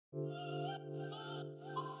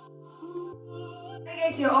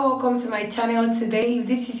Guys, you're all welcome to my channel today. If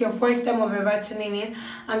this is your first time of ever tuning in,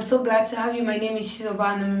 I'm so glad to have you. My name is Shea and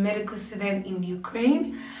I'm a medical student in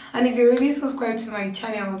Ukraine. And if you're already subscribed to my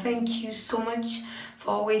channel, thank you so much for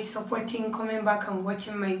always supporting, coming back and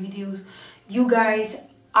watching my videos. You guys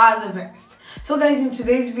are the best. So guys, in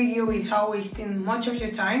today's video, without wasting much of your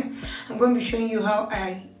time, I'm going to be showing you how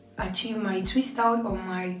I achieve my twist out on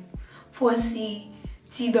my 4C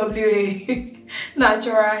TWA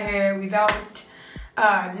natural hair without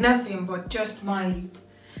nothing but just my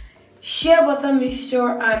shea butter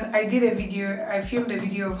mixture. And I filmed a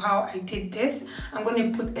video of how I did this. I'm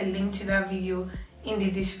going to put a link to that video in the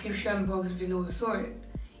description box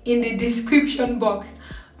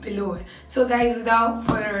below. So guys, without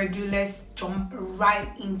further ado, let's jump right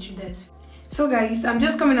into this. So guys, I'm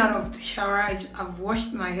just coming out of the shower. I've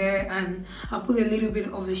washed my hair and I put a little bit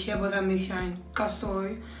of the shea butter mixture and castor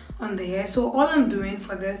oil on the hair. So all I'm doing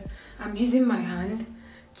for this, I'm using my hand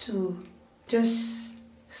to just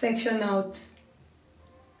section out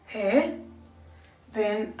hair.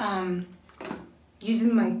 Then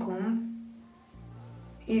using my comb.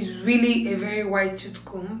 It's really a very wide tooth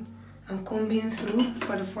comb. I'm combing through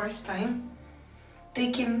for the first time.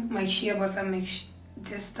 Taking my shea butter mix,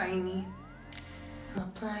 just tiny. I'm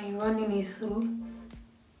applying, running it through.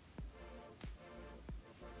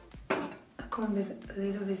 I comb it a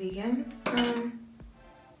little bit again. And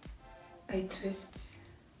I twist.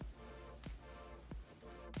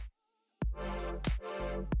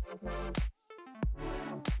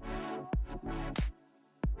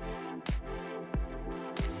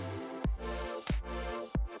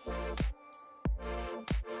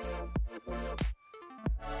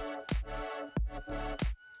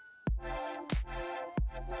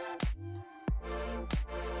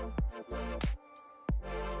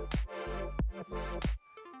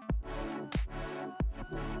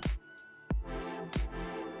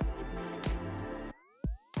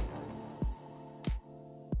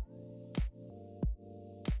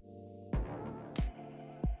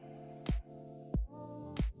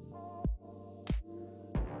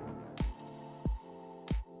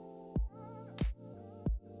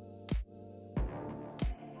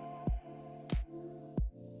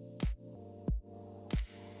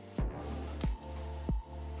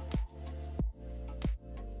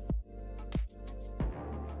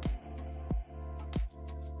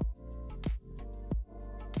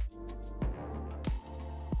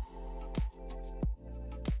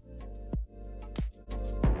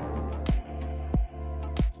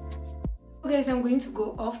 Guys, I'm going to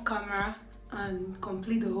go off camera and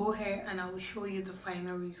complete the whole hair and I will show you the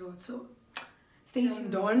final result. So stay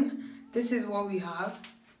tuned. Done. This is what we have.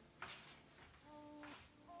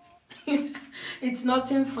 It's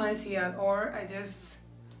nothing fancy at all. I just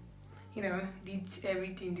did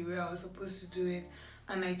everything the way I was supposed to do it,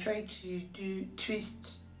 and I tried to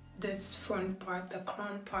twist this front part, the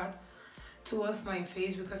crown part, towards my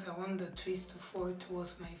face because I want the twist to fall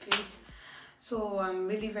towards my face. So I'm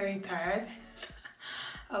really very tired.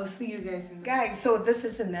 I'll see you guys in guys. So this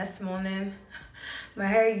is the next morning. My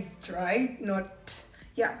hair is dried,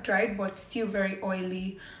 dried but still very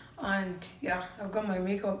oily. And yeah, I've got my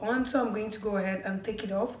makeup on, so I'm going to go ahead and take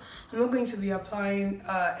it off. I'm not going to be applying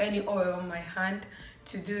any oil on my hand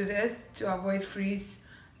to do this, to avoid freeze.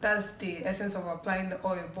 That's the essence of applying the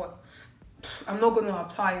oil, but I'm not going to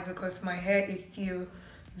apply it because my hair is still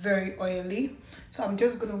very oily. So I'm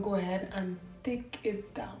just going to go ahead and take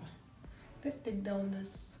it down. Let's take down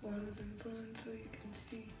this one in front so you can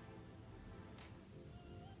see.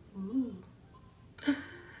 Ooh,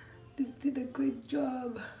 this did a great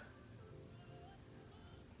job.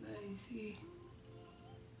 Guys, see.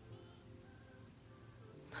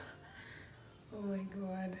 Oh my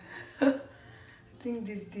god. I think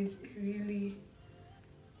this did a really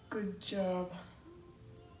good job.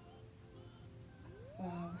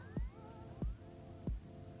 Wow.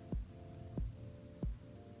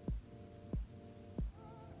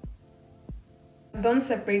 I'm done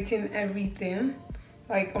separating everything,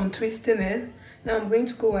 like untwisting it. Now I'm going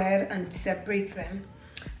to go ahead and separate them.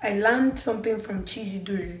 I learned something from Cheesy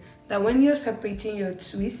Duru that when you're separating your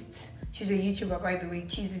twist, she's a YouTuber by the way,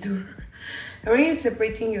 Cheesy Duru. And when you're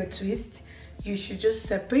separating your twist, you should just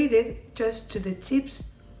separate it just to the tips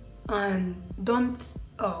and don't,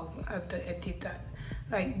 I have to edit that.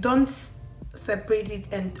 Like, don't separate it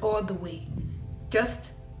and all the way.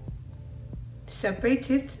 Just separate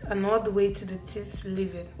it and all the way to the tips,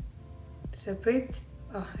 leave it. Separate.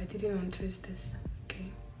 Oh, I didn't untwist this. Okay.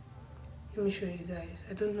 Let me show you guys.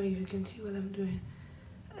 I don't know if you can see what I'm doing.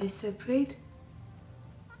 I separate.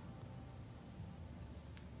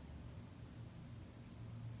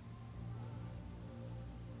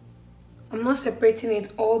 I'm not separating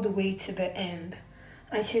it all the way to the end.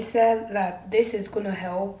 And she said that this is going to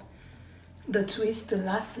help the twist to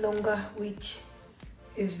last longer, which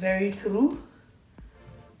is very true.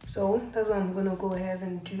 So that's what I'm going to go ahead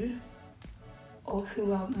and do all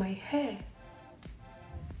throughout my hair.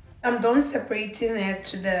 I'm done separating it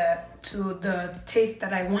to the taste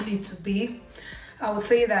that I want it to be. I would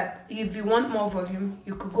say that if you want more volume,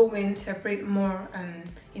 you could go in, separate more, and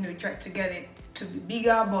try to get it to be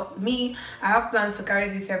bigger. But me, I have plans to carry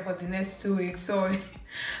this hair for the next 2 weeks, so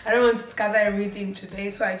I don't want to scatter everything today.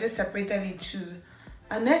 So I just separated it to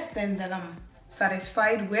an extent that I'm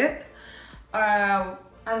satisfied with.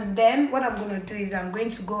 And then what I'm gonna do is I'm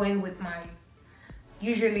going to go in with my,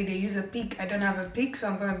 usually they use a pick. I don't have a pick, so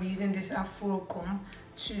I'm gonna be using this afro comb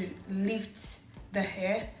to lift the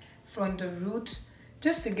hair from the root,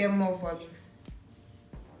 just to get more volume.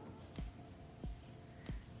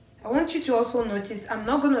 I want you to also notice I'm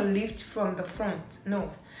not gonna lift from the front.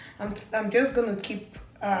 No, I'm just gonna keep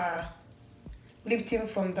lifting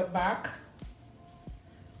from the back.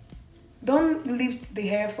 Don't lift the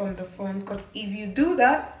hair from the front, because if you do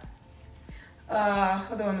that,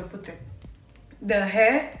 how do I want to put it?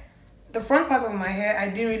 The front part of my hair, I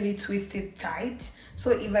didn't really twist it tight.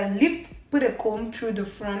 So if I put a comb through the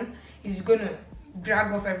front, it's gonna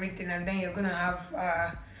drag off everything, and then you're gonna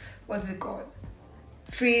have what's it called?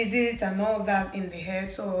 Freezes and all that in the hair.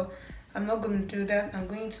 So I'm not gonna do that. I'm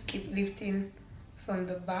going to keep lifting from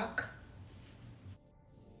the back.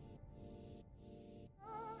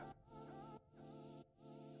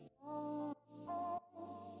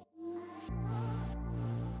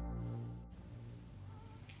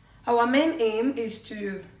 Our main aim is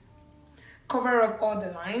to cover up all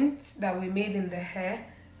the lines that we made in the hair,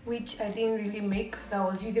 which I didn't really make. I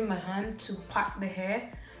was using my hand to pat the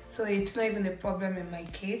hair, so it's not even a problem in my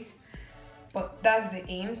case. But that's the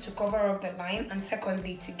aim, to cover up the line, and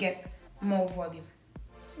secondly to get more volume.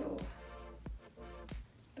 So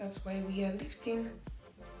that's why we are lifting.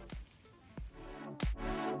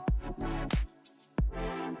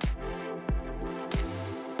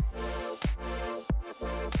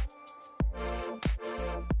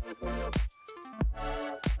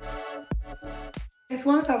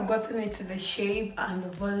 Once I've gotten it to the shape and the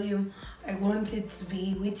volume I want it to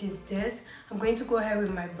be, which is this, I'm going to go ahead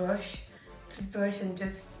with my toothbrush, and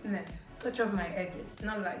just touch up my edges.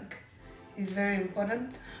 Not like it's very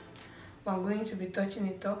important, but I'm going to be touching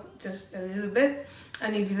it up just a little bit.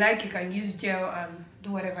 And if you like, you can use gel and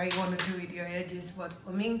do whatever you want to do with your edges. But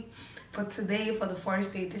for me, for today, for the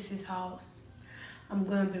first day, this is how I'm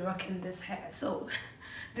going to be rocking this hair. So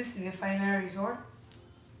this is the final result.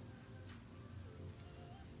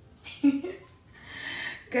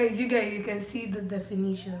 Guys, you can see the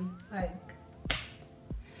definition. Like,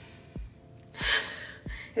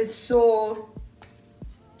 it's so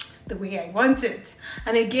the way I want it.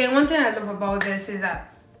 And again, one thing I love about this is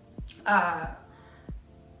that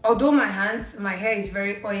although my hair is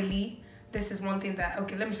very oily, this is one thing that,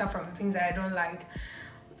 okay, let me start from the things that I don't like.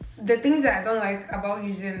 The things that I don't like about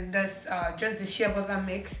using this just the shea butter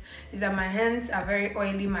mix is that my hands are very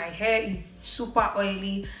oily, my hair is super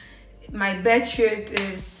oily. My bed shirt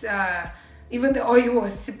is even the oil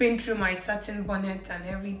was seeping through my satin bonnet and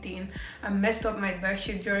everything. I messed up my bed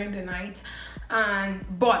sheet during the night.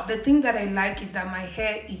 But the thing that I like is that my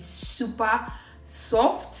hair is super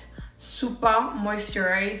soft, super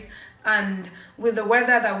moisturized, and with the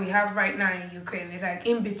weather that we have right now in Ukraine, it's like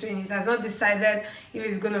in between. It has not decided if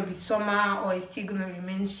it's gonna be summer or it's still gonna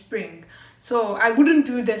remain spring. So I wouldn't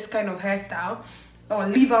do this kind of hairstyle or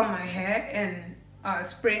leave out my hair in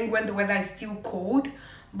spring when the weather is still cold.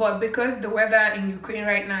 But because the weather in Ukraine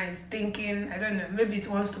right now is thinking, I don't know, maybe it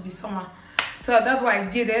wants to be summer, so that's why I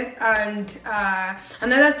did it. And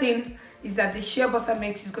another thing is that the shea butter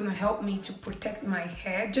mix is going to help me to protect my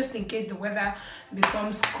hair just in case the weather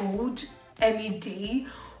becomes cold any day,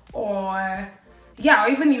 or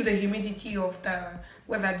even if the humidity of the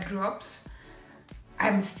weather drops,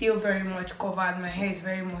 I'm still very much covered. My hair is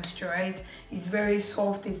very moisturized, it's very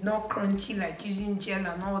soft, it's not crunchy like using gel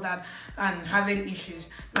and all that and having issues.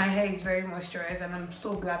 My hair is very moisturized, and I'm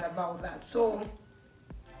so glad about that. So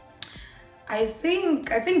I think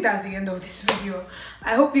that's the end of this video.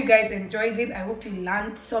 I hope you guys enjoyed it. I hope you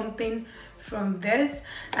learned something from this,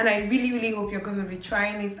 and I really hope you're going to be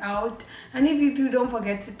trying it out. And if you do, don't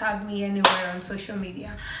forget to tag me anywhere on social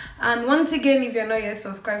media. And once again, if you're not yet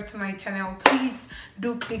subscribed to my channel, please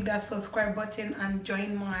do click that subscribe button and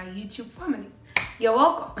join my YouTube family. You're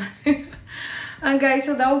welcome. And guys,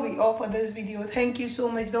 so that will be all for this video. Thank you so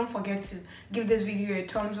much. Don't forget to give this video a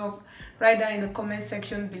thumbs up. Write down in the comment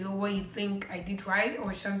section below what you think I did right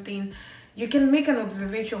or something you can make an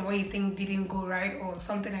observation what you think didn't go right or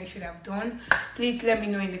something I should have done. Please let me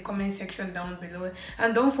know in the comment section down below.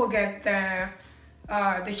 And don't forget the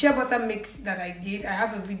shea butter mix that I did. I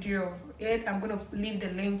have a video of it. I'm gonna leave the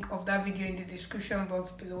link of that video in the description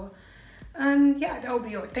box below. And yeah, that will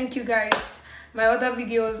be all. Thank you guys. My other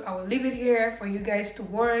videos, I will leave it here for you guys to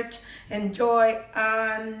watch, enjoy,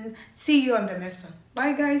 and see you on the next one.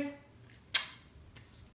 Bye guys.